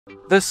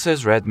This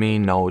is Redmi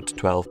Note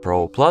 12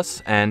 Pro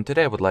Plus, and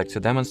today I would like to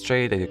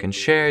demonstrate that you can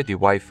share the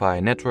Wi-Fi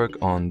network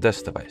on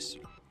this device.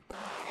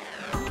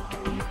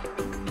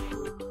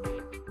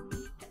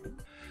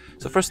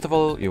 So first of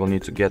all, you will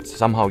need to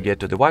somehow get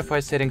to the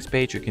Wi-Fi settings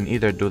page. You can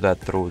either do that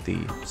through the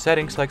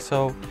settings like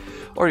so,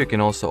 or you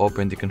can also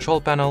open the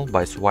control panel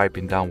by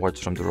swiping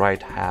downwards from the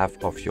right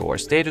half of your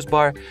status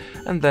bar,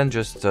 and then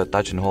just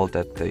touch and hold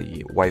at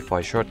the Wi-Fi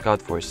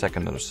shortcut for a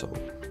second or so.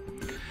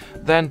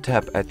 Then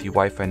tap at the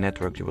Wi-Fi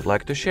network you would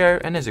like to share,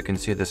 and as you can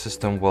see, the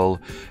system will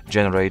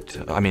generate,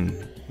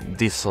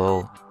 this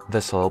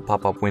little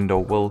pop-up window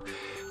will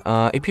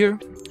appear,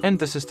 and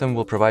the system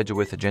will provide you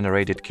with a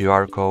generated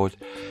QR code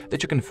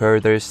that you can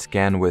further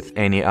scan with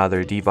any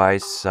other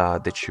device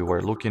that you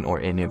were looking, or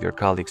any of your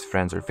colleagues,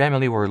 friends, or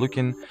family were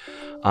looking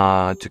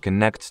to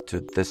connect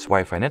to this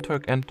Wi-Fi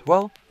network. And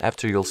well,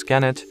 after you'll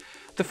scan it,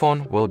 the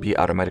phone will be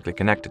automatically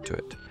connected to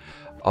it.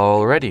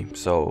 Alrighty,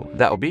 so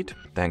that'll be it.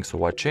 Thanks for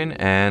watching,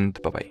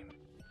 and bye-bye.